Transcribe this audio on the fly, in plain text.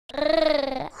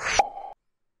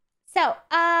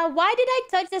Why did I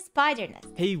touch the spider nest?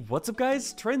 Hey, what's up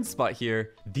guys? Trendspot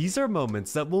here. These are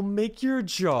moments that will make your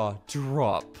jaw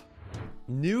drop.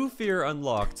 New fear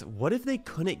unlocked. What if they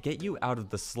couldn't get you out of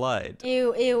the slide?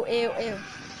 Ew, ew, ew, ew.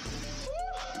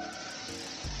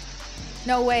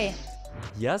 No way.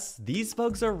 Yes, these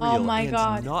bugs are real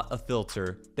and not a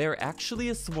filter. They're actually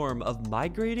a swarm of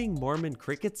migrating Mormon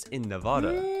crickets in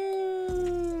Nevada.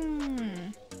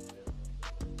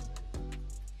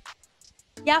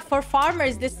 Yeah, for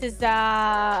farmers, this is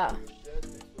terrible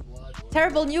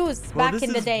news back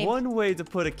in the day. This is one way to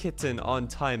put a kitten on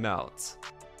timeout.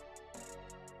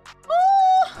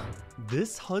 Oh!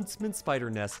 This huntsman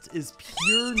spider nest is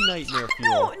pure nightmare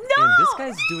fuel. No! And this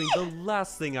guy's doing the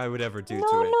last thing I would ever do to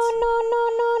it.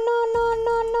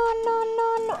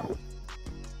 No.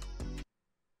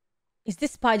 Is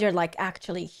this spider like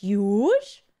actually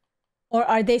huge? Or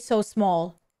are they so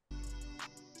small?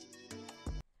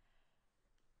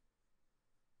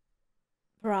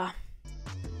 Bruh.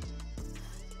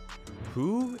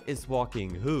 Who is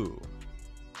walking who?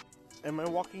 Am I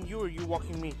walking you or you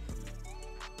walking me?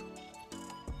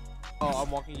 Oh,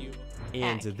 I'm walking you.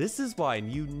 And this is why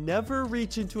you never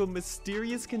reach into a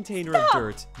mysterious container of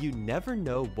dirt. You never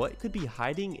know what could be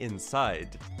hiding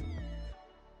inside.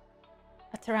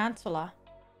 A tarantula.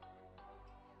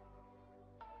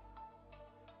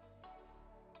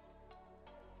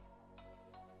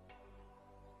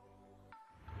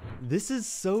 This is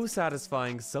so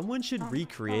satisfying, someone should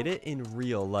recreate it in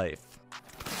real life.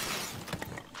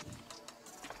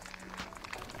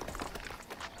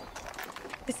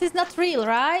 This is not real,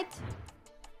 right?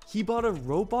 He bought a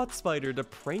robot spider to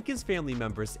prank his family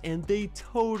members and they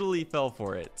totally fell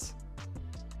for it.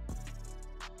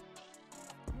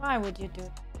 Why would you do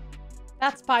it?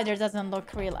 That spider doesn't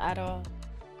look real at all.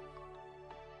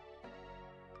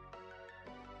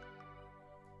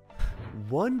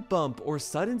 One bump or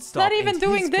sudden stop not even and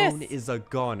doing his this. phone is a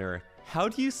goner. How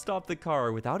do you stop the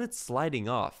car without it sliding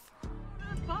off?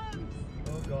 Oh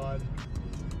god.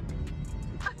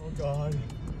 Oh god.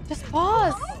 Just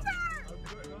pause.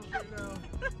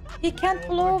 He can't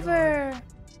pull over.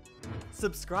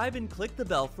 Subscribe and click the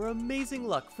bell for amazing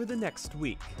luck for the next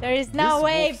week. There is no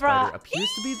way, bro. Spider appears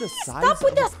to be the size Stop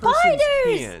with of the a person's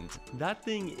spiders! hand. That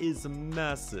thing is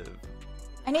massive.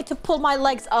 I need to pull my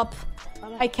legs up.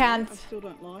 I can't. I still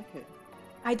don't like it.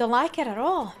 I don't like it at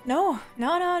all. No.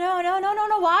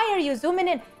 Why are you zooming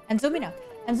in and zooming out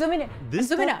and zooming in This and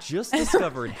zooming bug out? just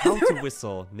discovered how to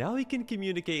whistle. Now he can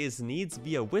communicate his needs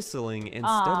via whistling instead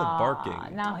of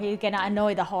barking. Now he's gonna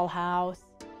annoy the whole house.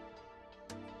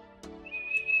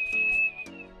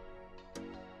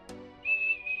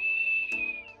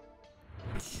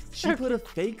 She put a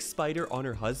fake spider on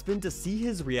her husband to see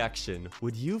his reaction.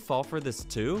 Would you fall for this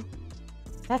too?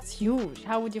 That's huge.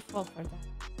 How would you fall for that?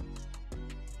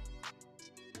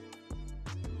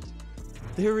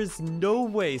 There is no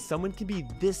way someone can be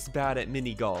this bad at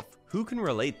mini golf. Who can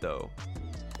relate though?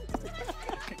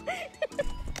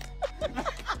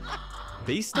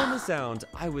 Based on the sound,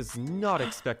 I was not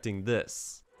expecting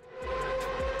this.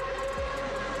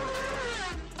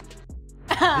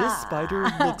 This spider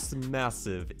looks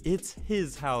massive. It's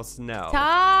his house now.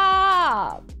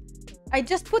 Stop! I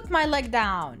just put my leg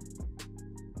down.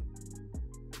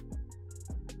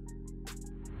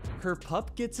 Her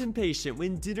pup gets impatient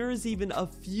when dinner is even a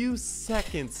few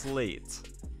seconds late.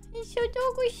 This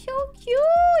dog is so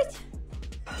cute.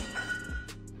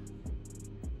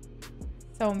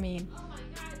 So mean. Oh my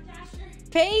God, Dasher.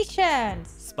 Patience.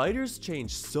 Spiders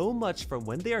change so much from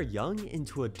when they are young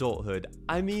into adulthood.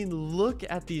 I mean, look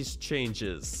at these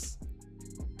changes.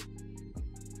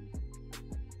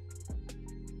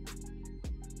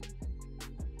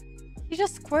 He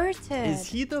just squirted. Is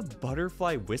he the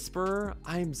butterfly whisperer?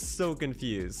 I'm so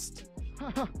confused.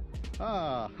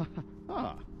 Huh?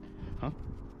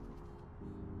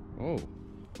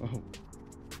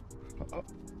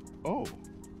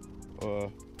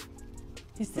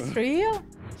 Is this real?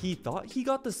 He thought he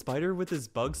got the spider with his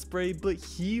bug spray, but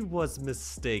he was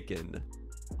mistaken.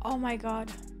 Oh my God.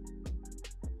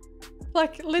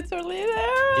 Like literally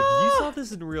there. If you saw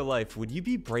this in real life, would you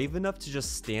be brave enough to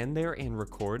just stand there and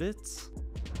record it?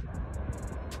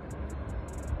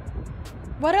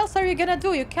 What else are you gonna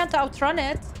do? You can't outrun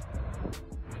it.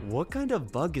 What kind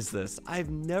of bug is this? I've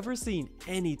never seen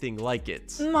anything like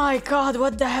it. My God,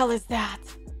 what the hell is that?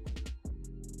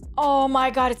 Oh my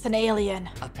God, it's an alien.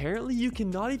 Apparently, you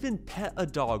cannot even pet a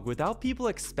dog without people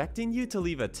expecting you to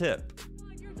leave a tip.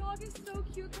 Your dog is so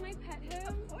cute. Can I pet him?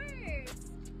 Of course.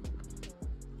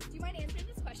 Do you mind answering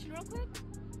this question real quick?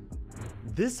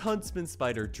 This huntsman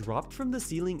spider dropped from the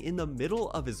ceiling in the middle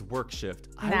of his work shift.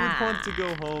 I would Nah. want to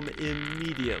go home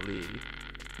immediately.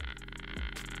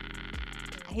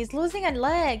 He's losing a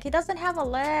leg. He doesn't have a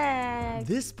leg.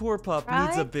 This poor pup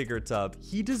needs a Right? bigger tub.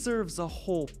 He deserves a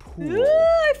whole pool. Ooh,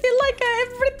 I feel like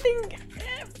everything,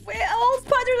 all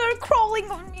spiders are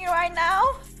crawling on me right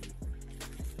now.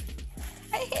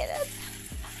 I hate it.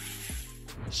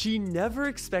 She never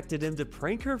expected him to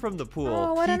prank her from the pool.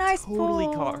 Oh, what he a nice totally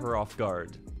pool. caught her off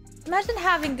guard. Imagine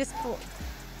having this pool.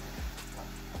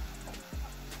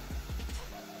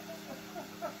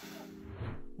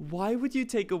 Why would you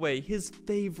take away his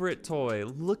favorite toy?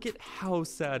 Look at how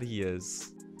sad he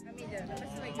is.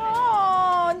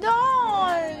 Oh,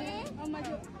 don't. Oh my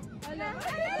god.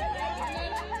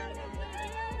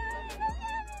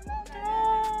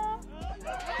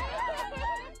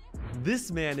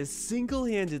 This man is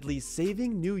single-handedly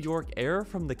saving New York air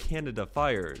from the Canada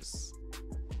fires.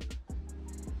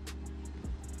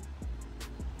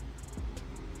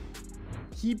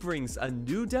 He brings a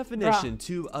new definition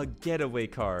to a getaway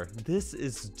car. This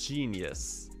is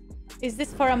genius. Is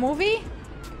this for a movie?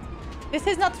 This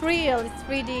is not real. It's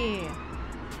 3D.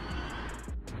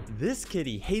 This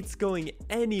kitty hates going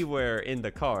anywhere in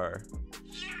the car.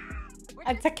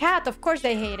 It's a cat. Of course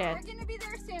they hate it. We're gonna be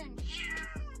there soon.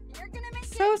 You're gonna make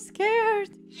So it. scared.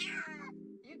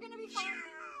 You're gonna be fine.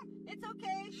 It's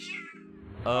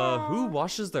okay. Who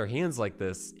washes their hands like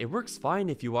this? It works fine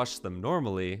if you wash them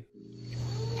normally.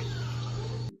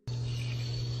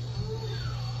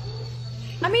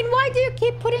 I mean, why do you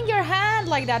keep putting your hand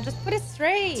like that? Just put it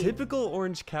straight. Typical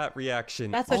orange cat reaction.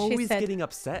 That's what she Always said. getting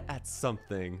upset at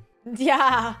something.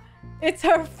 Yeah, it's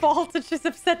her fault that she's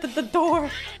upset at the door.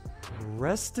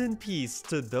 Rest in peace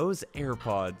to those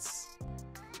AirPods.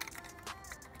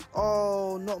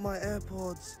 Oh, not my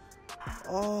AirPods.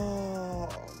 Oh.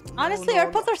 Honestly, no,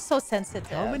 AirPods are so sensitive.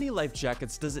 How many life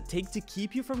jackets does it take to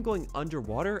keep you from going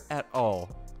underwater at all?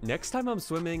 Next time I'm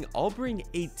swimming, I'll bring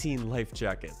 18 life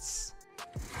jackets.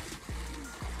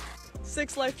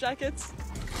 6 life jackets.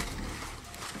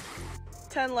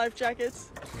 10 life jackets.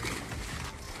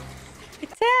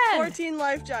 10. 14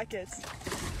 life jackets.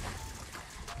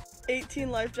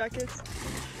 18 life jackets.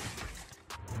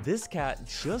 This cat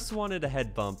just wanted a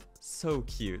head bump. So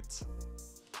cute.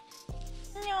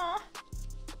 Aw.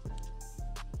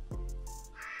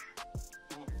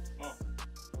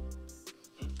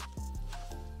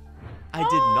 I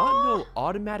did not know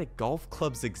automatic golf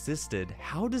clubs existed.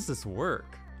 How does this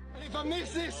work? If I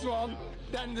miss this one,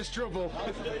 then there's trouble.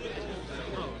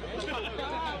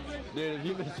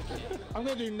 I'm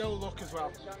gonna do no luck as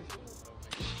well.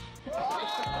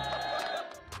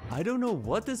 I don't know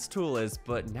what this tool is,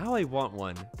 but now I want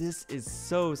one. This is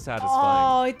so Oh,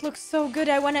 satisfying. it looks so good.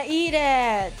 I want to eat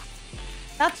it.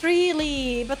 Not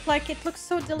really, but like it looks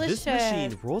so delicious. This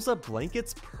machine rolls up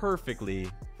blankets perfectly.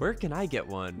 Where can I get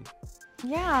one?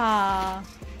 Yeah.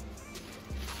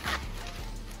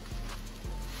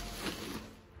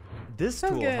 This So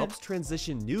tool good. helps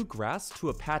transition new grass to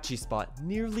a patchy spot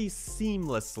nearly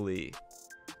seamlessly.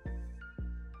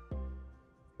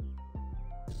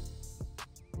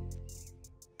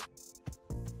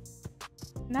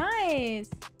 Nice.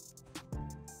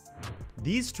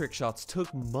 These trick shots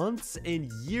took months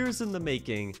and years in the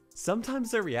making.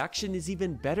 Sometimes their reaction is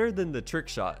even better than the trick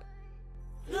shot.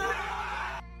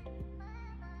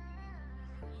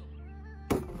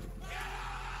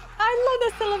 I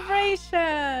love the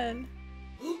celebration.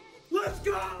 Let's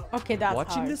go! Okay, that's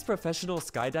Watching hard. this professional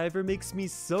skydiver makes me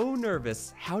so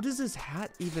nervous. How does his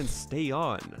hat even stay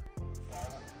on?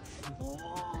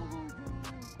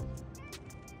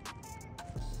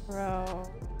 Bro.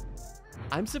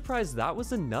 I'm surprised that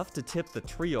was enough to tip the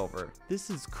tree over. This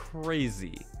is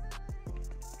crazy.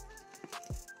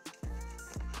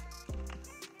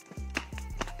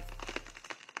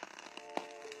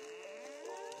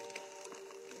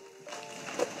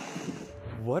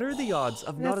 What are the odds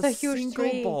of not That's a a huge single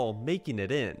tree. ball making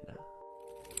it in?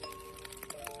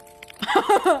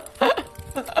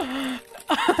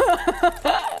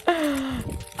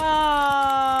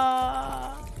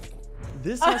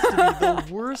 This has to be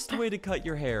the worst way to cut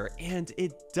your hair, and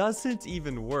it doesn't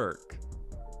even work.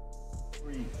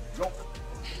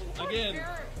 Again.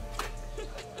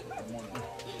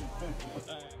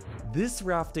 This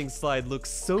rafting slide looks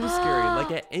so scary,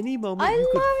 like at any moment I you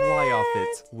could love fly off it.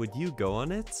 it. Would you go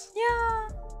on it? Yeah.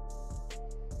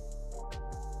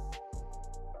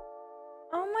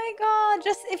 Oh my god,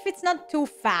 just if it's not too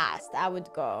fast, I would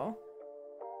go.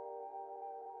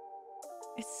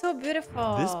 It's so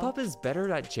beautiful. This pup is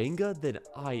better at Jenga than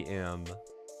I am.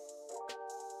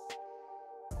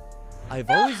 I've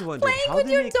always wondered Playing how with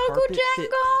they your make Dogu carpet fit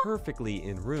Django? perfectly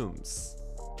in rooms.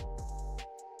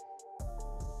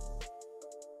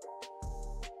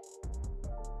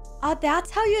 Oh, that's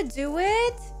how you do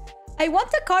it? I want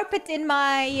a carpet in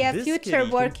my This future kitty can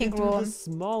working fit through room the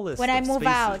smallest when I of move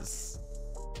spaces. out.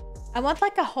 I want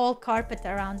like a whole carpet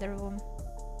around the room.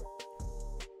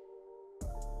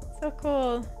 So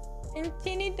cool. And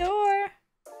teeny door.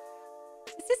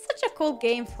 This is such a cool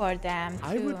game for them too.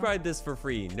 I would ride this for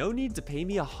free. No need to pay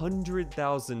me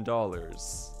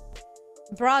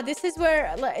 $100,000. Bro, this is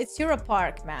where it's Europe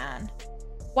Park, man.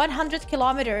 100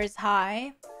 kilometers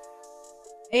high.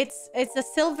 It's a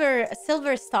silver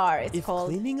star. It's If called.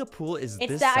 cleaning a pool is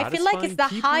It's this I feel like it's the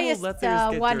satisfying, people will highest let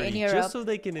theirs get one dirty in Europe. just so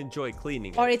they can enjoy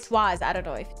cleaning Or it. it was. I don't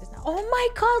know if it is now. Oh my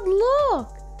god,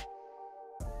 look!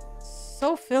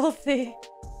 So filthy.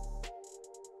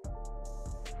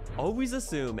 Always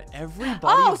assume every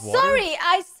body Oh, of water... sorry.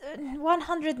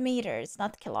 100 meters,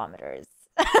 not kilometers.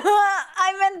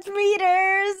 I meant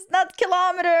meters, not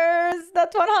kilometers.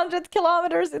 Not 100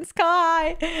 kilometers in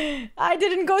sky. I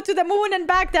didn't go to the moon and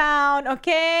back down,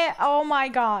 okay? Oh my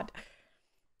god.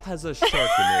 has a shark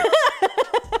in it.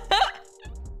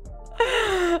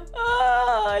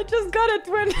 I just got it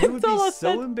when I would be Tola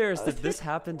so said- embarrassed if this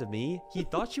happened to me. He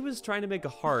thought she was trying to make a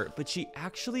heart, but she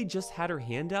actually just had her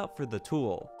hand out for the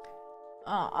tool.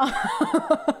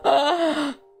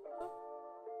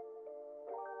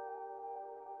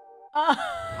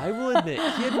 I will admit,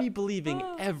 he had me believing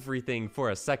everything for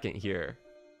a second here.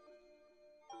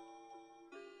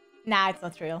 Nah, it's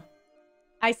not real.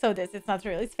 I saw this. It's not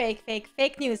real. It's fake,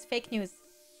 fake news, fake news.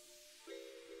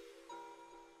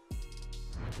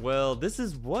 Well, this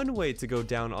is one way to go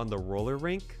down on the roller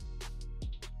rink.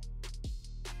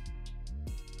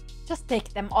 Just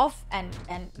take them off and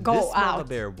go This mama out.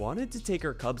 bear wanted to take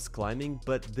her cubs climbing,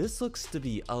 but this looks to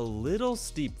be a little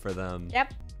steep for them.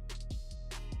 Yep.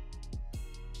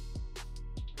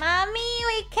 Mommy,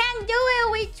 we can't do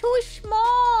it. We're too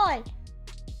small.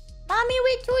 Mommy,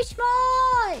 we're too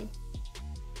small.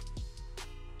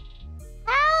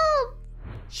 Help!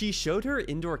 She showed her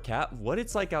indoor cat what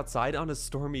it's like outside on a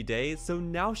stormy day, so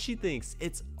now she thinks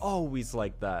it's always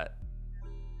like that.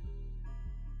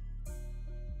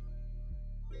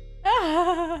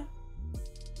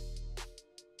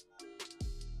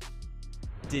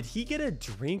 Did he get a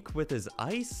drink with his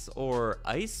ice or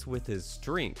ice with his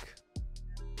drink?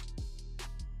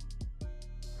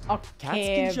 Cats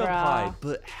Okay, can jump bro. high,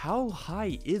 but how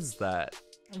high is that?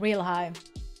 Real high.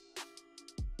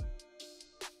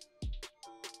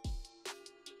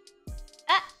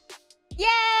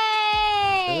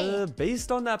 Yay!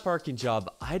 Based on that parking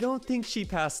job, I don't think she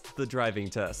passed the driving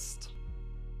test.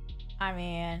 I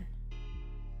mean...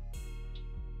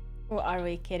 Who are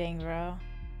we kidding, bro?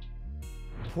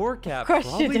 Poor cat course she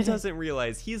probably didn't. doesn't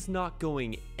realize he's not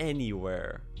going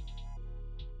anywhere.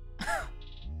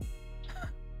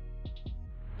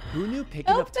 Who knew picking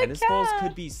Help up the tennis balls cat.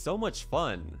 could be so much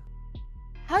fun?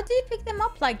 How do you pick them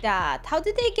up like that? How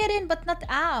did they get in but not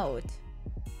out?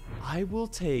 I will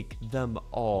take them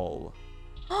all.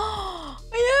 Yeah, me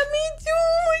too!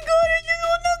 Oh my god, I just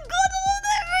wanna cuddle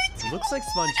everything! Looks like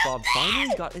SpongeBob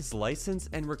finally got his license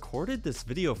and recorded this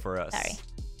video for us. Sorry.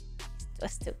 It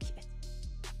was too cute.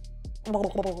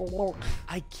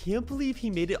 I can't believe he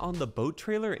made it on the boat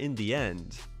trailer in the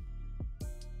end.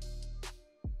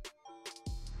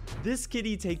 This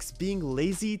kitty takes being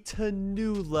lazy to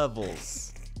new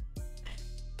levels.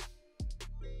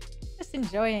 Just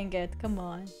enjoying it, come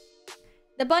on.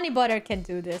 The bunny butter can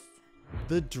do this.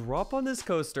 The drop on this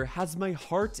coaster has my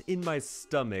heart in my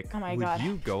stomach. Oh my Would God.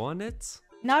 you go on it?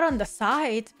 Not on the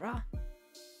side, bro.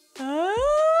 Oh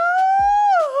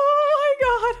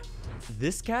my god.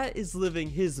 This cat is living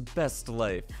his best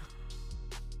life.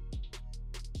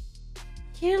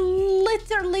 He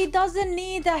literally doesn't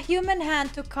need a human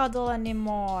hand to cuddle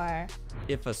anymore.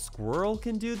 If a squirrel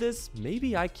can do this,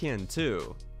 maybe I can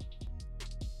too.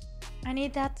 I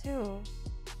need that too.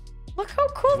 Look how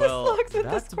cool Well, this looks with the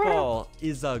that squirrel. ball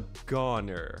is a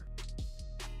goner.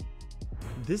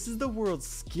 This is the world's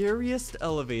scariest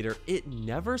elevator. It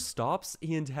never stops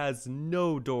and has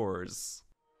no doors.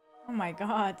 Oh my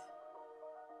god.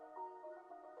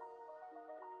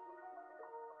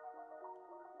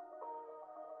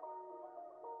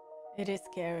 It is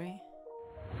scary.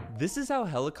 This is how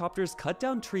helicopters cut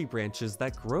down tree branches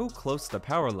that grow close to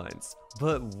power lines.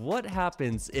 But what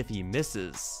happens if he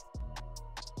misses?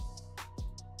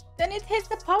 Then it hits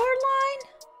the power line?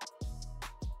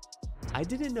 I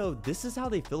didn't know this is how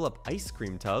they fill up ice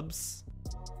cream tubs.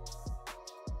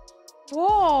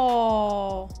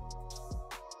 Whoa.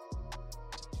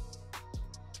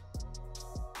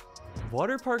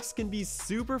 Water parks can be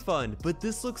super fun, but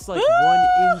this looks like one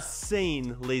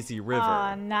insane lazy river.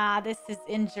 Oh, nah, this is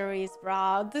injuries,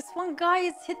 bro. This one guy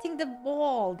is hitting the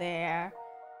ball there.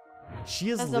 She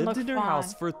has Doesn't lived look in her fun.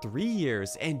 house for 3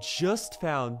 years and just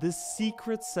found this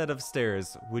secret set of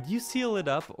stairs. Would you seal it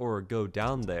up or go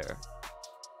down there?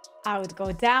 I would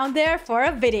go down there for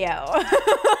a video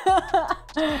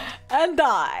and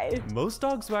die. Most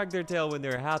dogs wag their tail when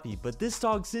they're happy, but this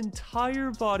dog's entire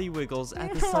body wiggles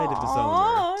at the sight of his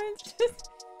owner.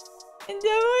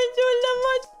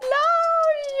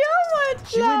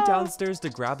 She went downstairs to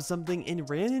grab something and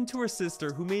ran into her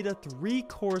sister, who made a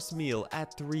 3-course meal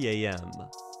at 3 a.m.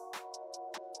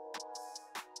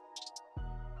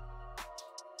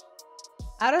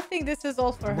 I don't think this is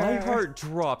all for her. My heart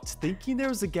dropped thinking there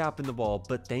was a gap in the wall,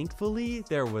 but thankfully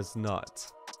there was not.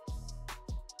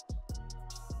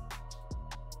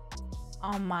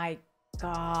 Oh my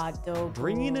god, though.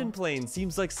 Bringing in planes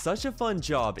seems like such a fun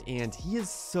job, and he is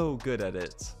so good at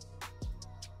it.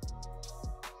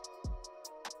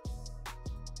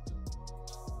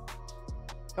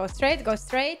 Go straight, go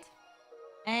straight.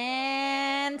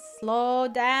 And slow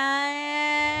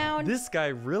down. This guy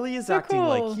really is So acting cool.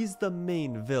 like he's the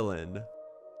main villain.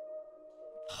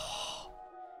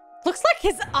 Looks like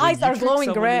his eyes When you are trick glowing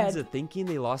someone red. into thinking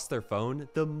they lost their phone,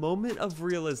 the moment of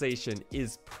realization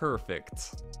is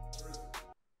perfect.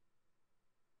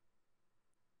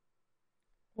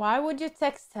 Why would you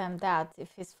text him that if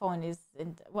his phone is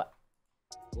in what?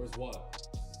 Where's what?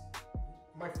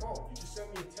 My phone. You just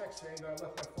sent me a text saying that I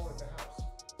left my phone at the house.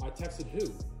 I texted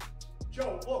who?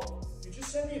 Joe, look. You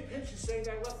just sent me a picture saying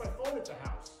that I left my phone at the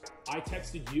house. I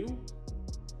texted you?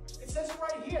 It says it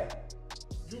right here.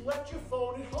 You left your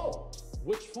phone at home.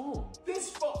 Which phone? This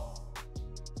phone.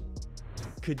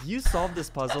 Could you solve this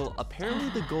puzzle? Apparently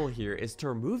the goal here is to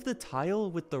remove the tile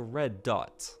with the red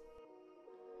dot.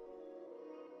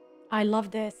 I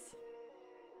love this.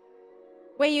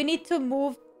 Wait, you need to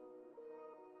move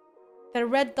the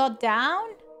red dot down?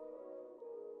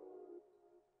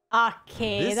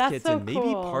 Okay, This that's kitten so may cool.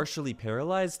 be partially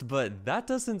paralyzed, but that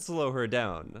doesn't slow her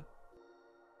down.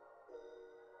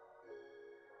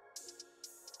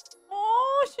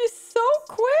 Oh, she's so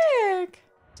quick.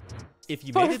 If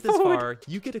you For made it this food. far,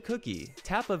 you get a cookie.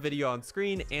 Tap a video on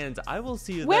screen and I will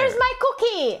see you Where's there. my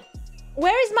cookie?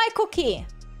 Where is my cookie?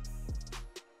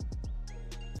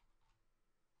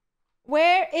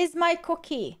 Where is my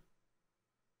cookie?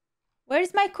 Where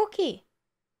is my cookie?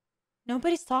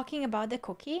 Nobody's talking about the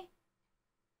cookie?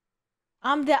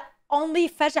 I'm the only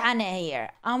faj'ana here.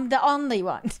 I'm the only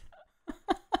one.